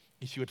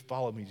 If you would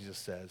follow me, Jesus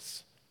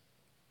says,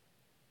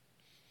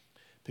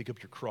 pick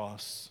up your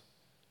cross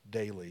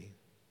daily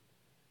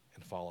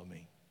and follow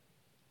me.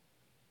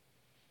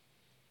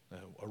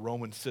 A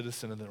Roman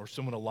citizen or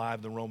someone alive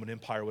in the Roman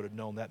Empire would have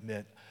known that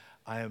meant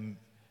I'm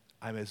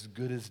as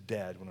good as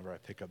dead whenever I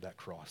pick up that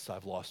cross.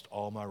 I've lost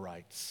all my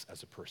rights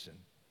as a person.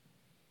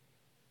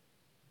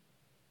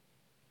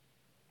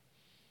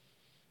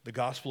 The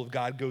gospel of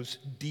God goes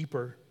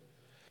deeper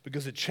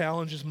because it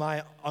challenges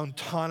my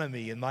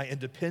autonomy and my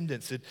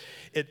independence.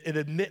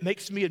 It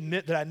makes me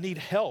admit that I need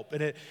help,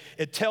 and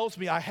it tells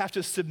me I have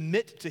to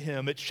submit to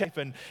him. It's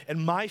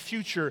and my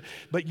future.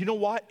 But you know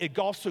what? It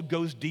also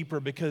goes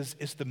deeper because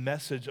it's the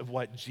message of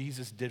what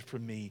Jesus did for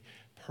me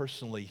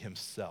personally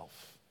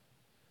himself.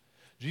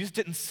 Jesus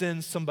didn't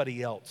send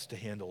somebody else to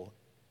handle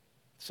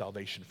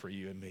salvation for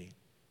you and me.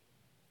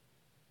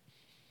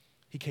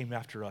 He came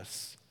after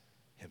us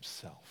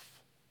himself.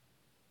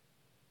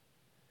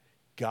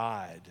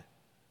 God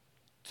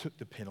took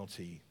the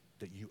penalty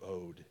that you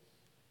owed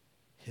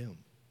him.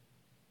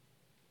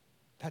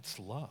 That's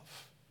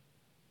love.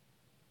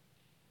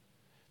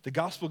 The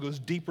gospel goes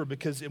deeper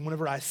because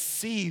whenever I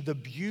see the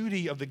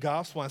beauty of the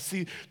gospel, I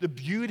see the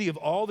beauty of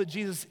all that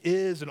Jesus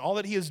is and all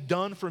that he has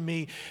done for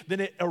me, then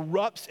it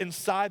erupts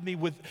inside me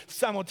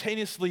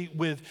simultaneously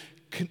with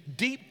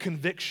deep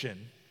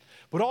conviction,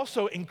 but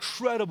also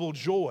incredible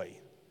joy.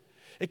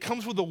 It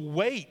comes with a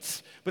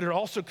weight, but it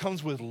also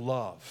comes with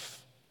love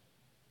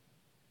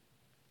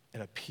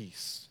and a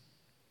peace.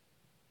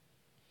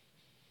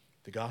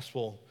 The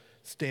gospel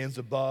stands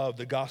above,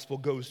 the gospel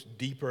goes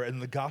deeper, and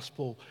the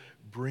gospel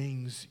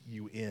brings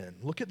you in.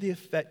 Look at the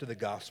effect of the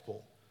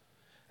gospel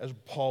as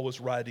Paul was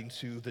writing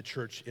to the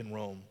church in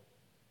Rome.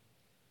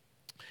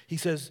 He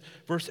says,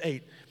 verse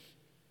 8,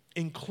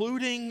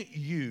 including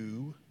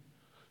you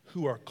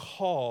who are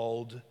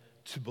called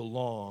to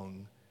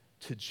belong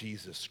to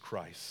Jesus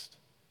Christ.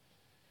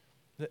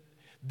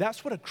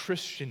 That's what a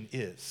Christian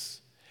is.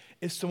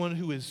 Is someone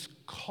who is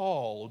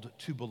called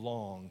to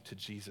belong to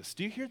Jesus.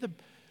 Do you hear the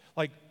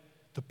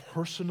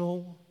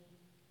personal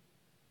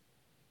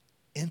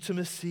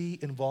intimacy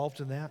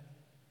involved in that?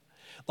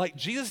 Like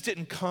Jesus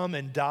didn't come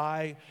and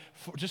die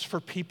just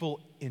for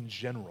people in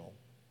general.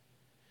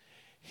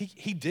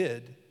 He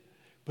did,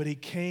 but he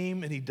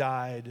came and he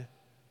died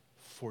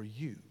for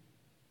you.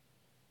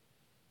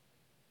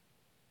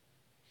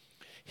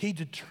 He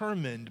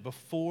determined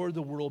before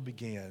the world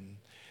began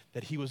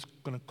that he was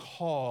going to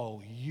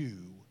call you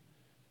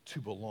to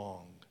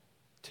belong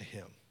to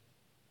him.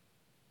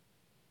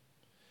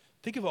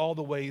 Think of all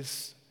the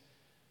ways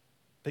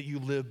that you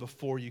lived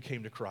before you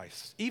came to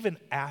Christ, even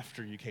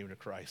after you came to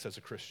Christ as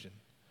a Christian.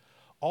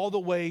 All the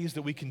ways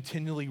that we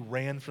continually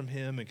ran from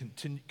him and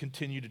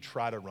continue to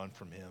try to run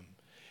from him.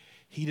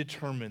 He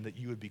determined that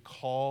you would be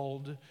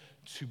called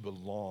to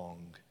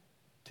belong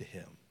to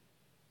him.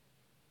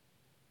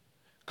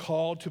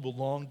 Called to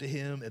belong to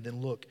him, and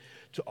then look,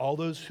 to all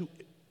those who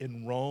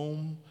in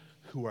Rome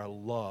who are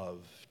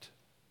loved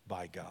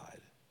by God.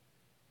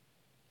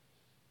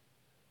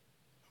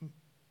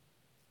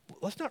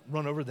 Let's not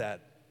run over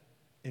that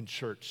in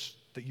church,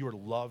 that you are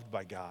loved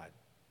by God.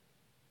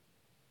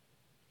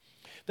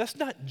 That's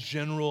not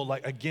general,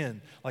 like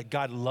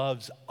God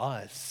loves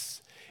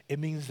us. It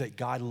means that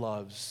God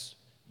loves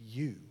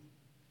you.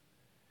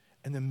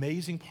 And the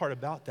amazing part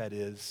about that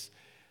is,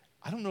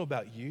 I don't know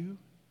about you.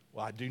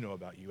 Well, I do know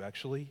about you,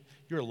 actually.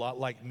 You're a lot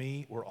like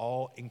me. We're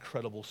all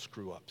incredible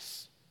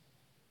screw-ups.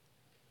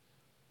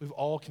 We've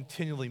all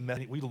continually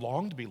we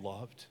long to be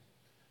loved,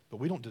 but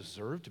we don't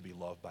deserve to be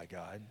loved by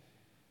God.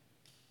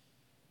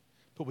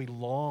 But we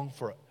long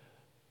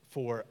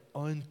for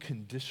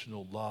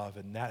unconditional love,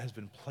 and that has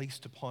been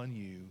placed upon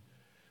you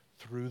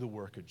through the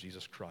work of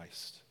Jesus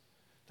Christ.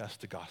 That's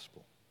the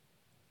gospel.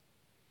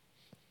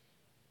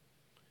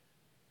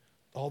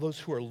 All those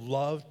who are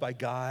loved by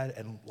God,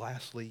 and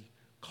lastly,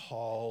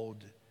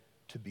 called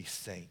to be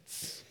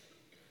saints.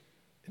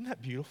 Isn't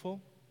that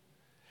beautiful?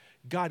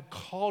 God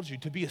called you.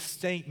 To be a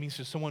saint means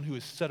to someone who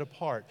is set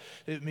apart.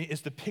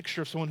 It's the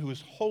picture of someone who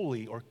is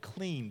holy or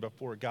clean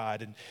before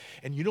God.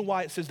 And you know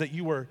why it says that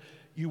you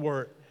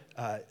were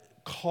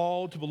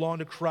called to belong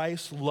to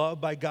Christ, loved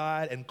by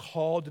God, and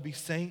called to be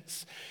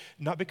saints?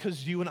 Not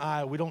because you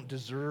and we don't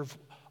deserve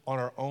on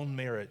our own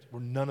merit.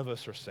 None of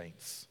us are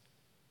saints.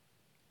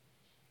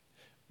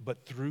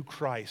 But through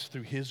Christ,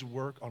 through his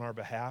work on our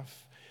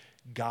behalf,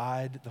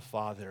 God the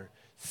Father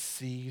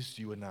sees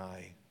you and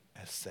I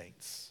as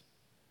saints.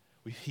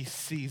 He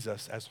sees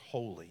us as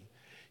holy.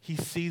 He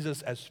sees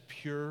us as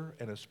pure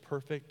and as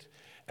perfect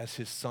as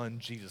his son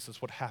Jesus.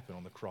 That's what happened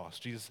on the cross.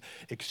 Jesus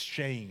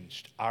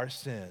exchanged our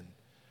sin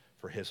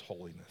for his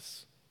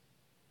holiness.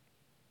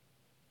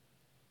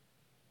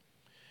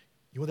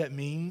 You know what that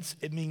means?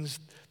 It means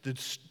the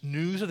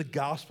news of the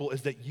gospel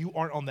is that you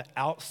aren't on the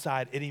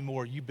outside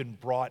anymore. You've been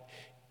brought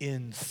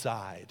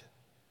inside.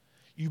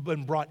 You've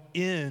been brought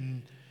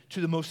in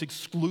to the most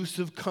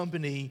exclusive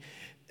company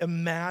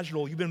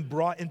imaginable. You've been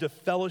brought into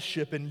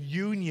fellowship and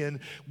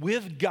union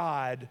with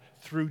God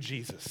through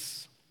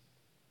Jesus.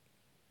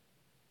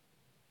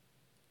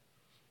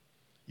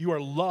 You are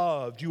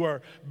loved. You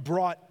are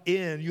brought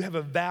in. You have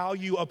a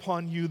value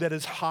upon you that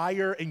is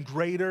higher and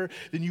greater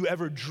than you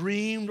ever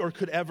dreamed or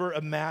could ever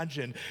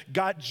imagine.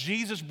 God,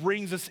 Jesus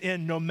brings us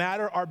in no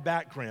matter our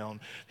background.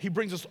 He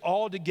brings us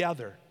all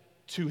together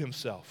to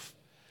himself.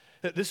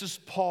 This is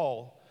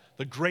Paul,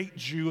 the great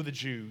Jew of the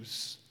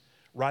Jews,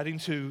 writing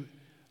to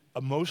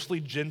a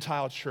mostly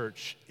Gentile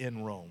church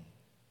in Rome.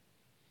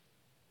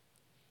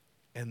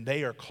 And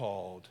they are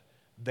called,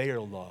 they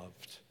are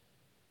loved,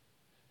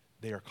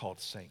 they are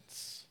called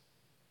saints.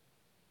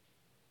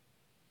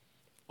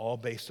 All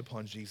based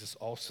upon Jesus,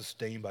 all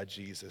sustained by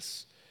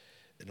Jesus,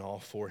 and all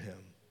for him.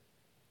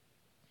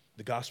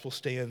 The gospel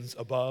stands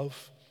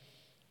above,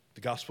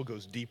 the gospel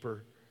goes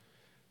deeper,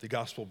 the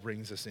gospel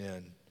brings us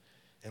in.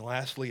 And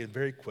lastly, and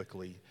very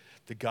quickly,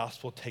 the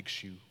gospel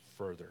takes you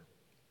further.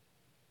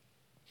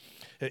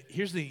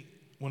 Here's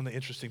one of the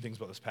interesting things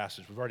about this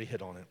passage. We've already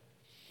hit on it.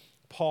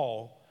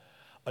 Paul,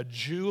 a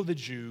Jew of the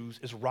Jews,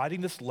 is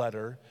writing this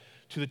letter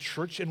to the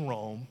church in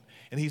Rome,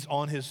 and he's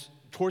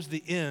towards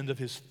the end of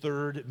his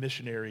third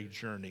missionary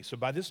journey. So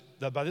by this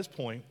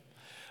point,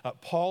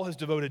 Paul has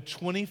devoted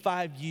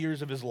 25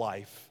 years of his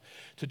life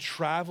to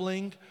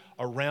traveling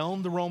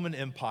around the Roman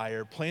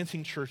Empire,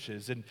 planting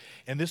churches. And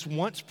this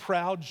once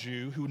proud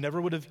Jew who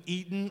never would have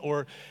eaten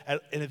and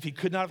if he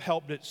could not have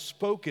helped it,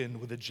 spoken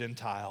with a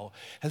Gentile,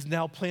 has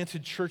now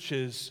planted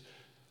churches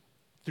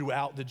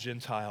throughout the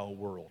Gentile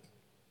world.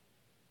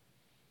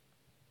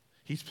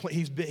 He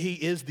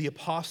is the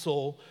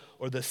apostle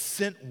or the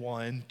sent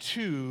one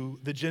to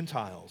the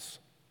Gentiles.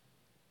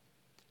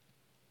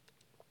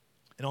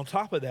 And on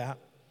top of that,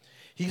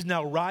 he's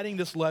now writing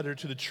this letter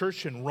to the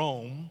church in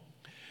Rome,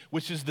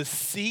 which is the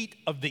seat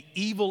of the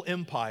evil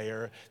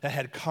empire that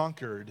had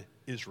conquered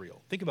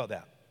Israel. Think about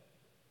that.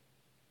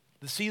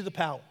 The seat of the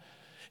power.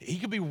 He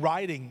could be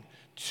writing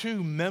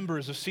to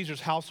members of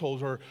Caesar's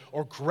household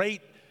or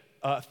great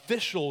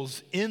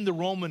officials in the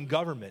Roman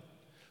government,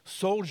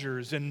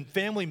 soldiers and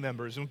family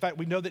members. In fact,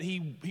 we know that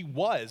he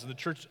was in the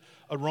church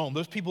of Rome.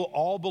 Those people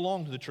all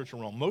belonged to the church of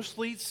Rome,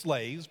 mostly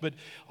slaves, but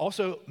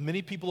also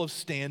many people of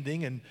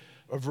standing and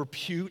of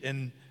repute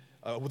and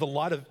with a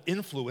lot of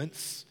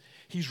influence.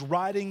 He's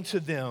writing to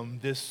them,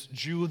 this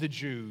Jew of the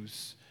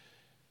Jews,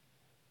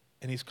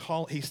 and he's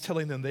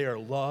telling them they are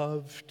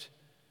loved,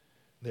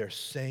 they're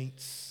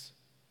saints,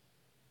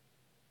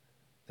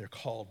 they're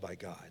called by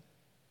God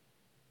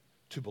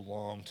to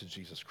belong to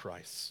Jesus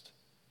Christ.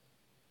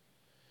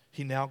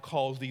 He now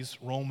calls these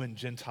Roman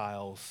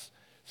Gentiles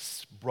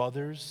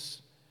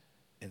brothers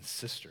and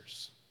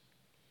sisters.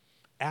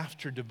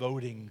 After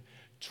devoting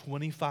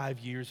 25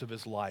 years of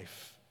his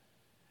life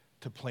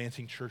to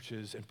planting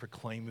churches and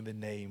proclaiming the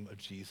name of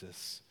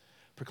Jesus,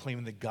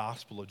 proclaiming the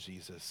gospel of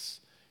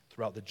Jesus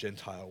throughout the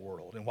Gentile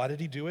world. And why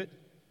did he do it?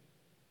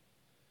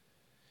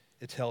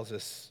 It tells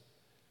us,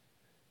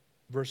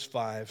 verse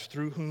 5,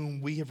 through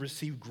whom we have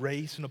received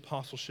grace and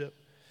apostleship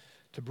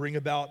to bring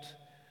about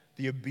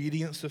the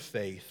obedience of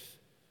faith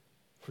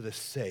for the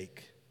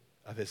sake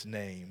of his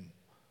name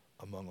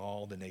among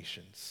all the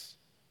nations.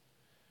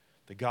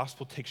 The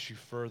gospel takes you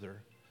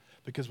further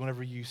because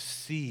whenever you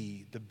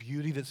see the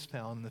beauty that's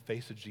found in the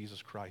face of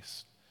Jesus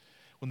Christ,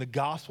 when the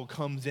gospel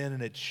comes in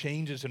and it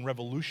changes and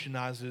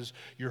revolutionizes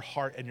your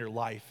heart and your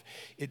life,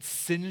 it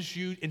sends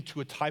you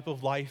into a type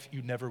of life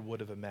you never would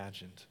have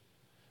imagined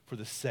for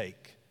the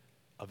sake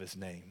of his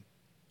name.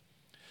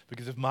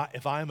 Because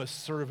if I am a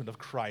servant of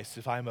Christ,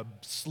 if I am a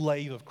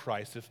slave of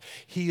Christ, if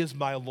he is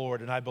my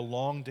Lord and I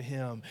belong to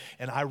him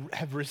and I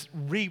have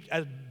reaped,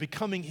 as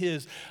becoming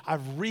his,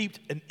 I've reaped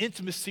an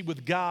intimacy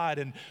with God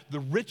and the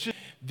riches,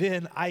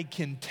 then I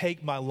can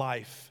take my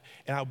life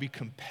and I'll be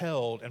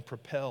compelled and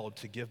propelled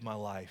to give my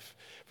life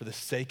for the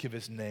sake of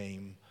his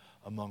name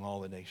among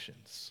all the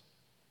nations.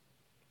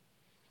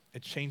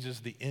 It changes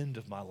the end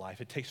of my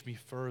life. It takes me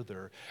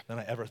further than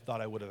I ever thought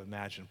I would have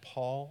imagined.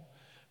 Paul,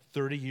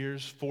 30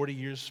 years, 40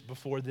 years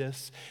before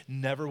this,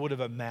 never would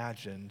have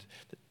imagined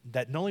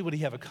that not only would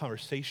he have a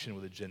conversation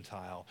with a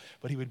Gentile,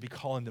 but he would be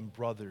calling them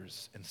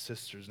brothers and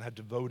sisters and have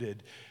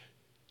devoted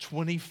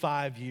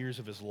 25 years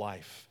of his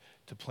life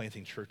to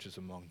planting churches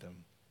among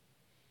them.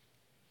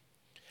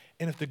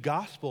 And if the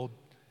gospel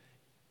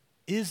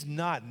is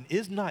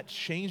not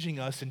changing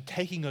us and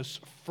taking us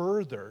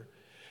further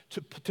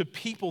to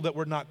people that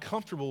we're not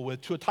comfortable with,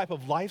 to a type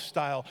of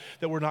lifestyle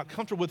that we're not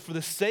comfortable with for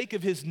the sake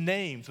of his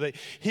name, so that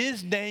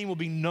his name will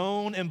be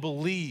known and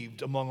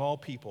believed among all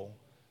people,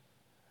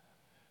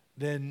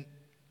 then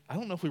I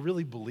don't know if we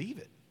really believe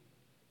it.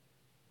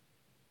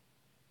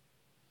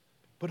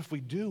 But if we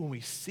do and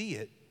we see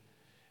it,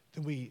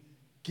 then we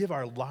give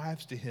our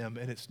lives to him,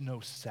 and it's no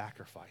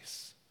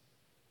sacrifice.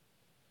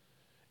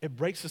 It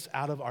breaks us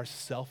out of our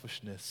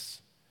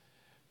selfishness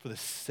for the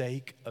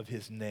sake of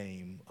his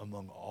name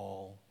among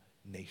all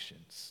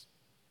nations.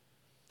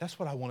 That's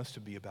what I want us to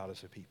be about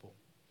as a people.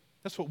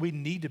 That's what we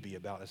need to be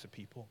about as a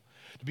people.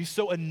 To be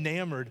so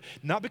enamored,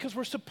 not because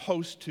we're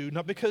supposed to,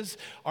 not because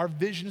our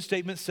vision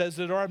statement says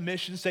it or our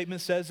mission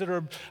statement says it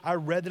or I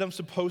read that I'm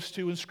supposed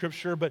to in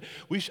Scripture, but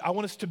I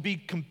want us to be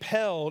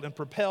compelled and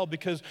propelled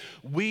because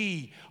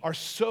we are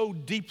so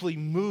deeply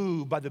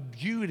moved by the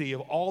beauty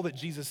of all that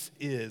Jesus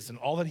is and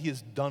all that he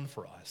has done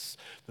for us,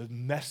 the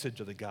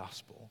message of the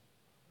gospel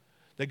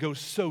that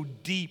goes so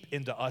deep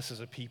into us as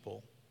a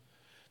people,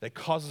 that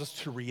causes us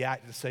to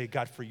react and say,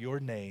 God, for your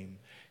name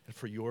and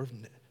for your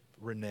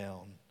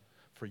renown,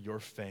 for your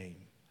fame,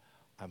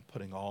 I'm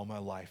putting all my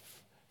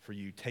life for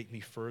you. Take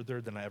me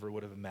further than I ever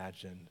would have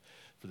imagined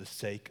for the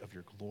sake of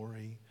your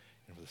glory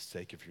and for the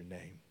sake of your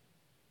name.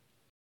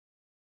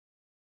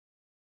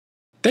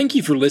 Thank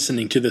you for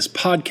listening to this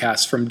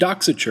podcast from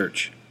Doxa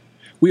Church.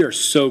 We are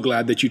so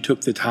glad that you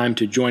took the time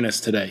to join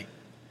us today.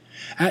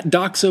 At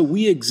Doxa,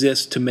 we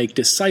exist to make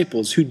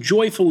disciples who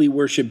joyfully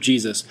worship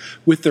Jesus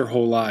with their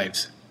whole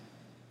lives.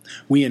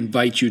 We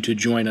invite you to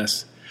join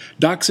us.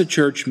 Doxa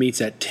Church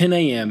meets at 10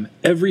 a.m.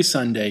 every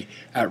Sunday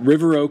at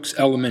River Oaks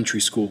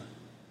Elementary School.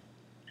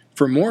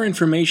 For more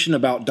information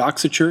about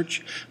Doxa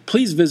Church,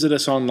 please visit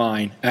us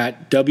online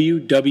at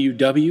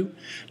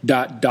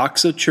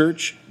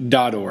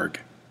www.doxachurch.org.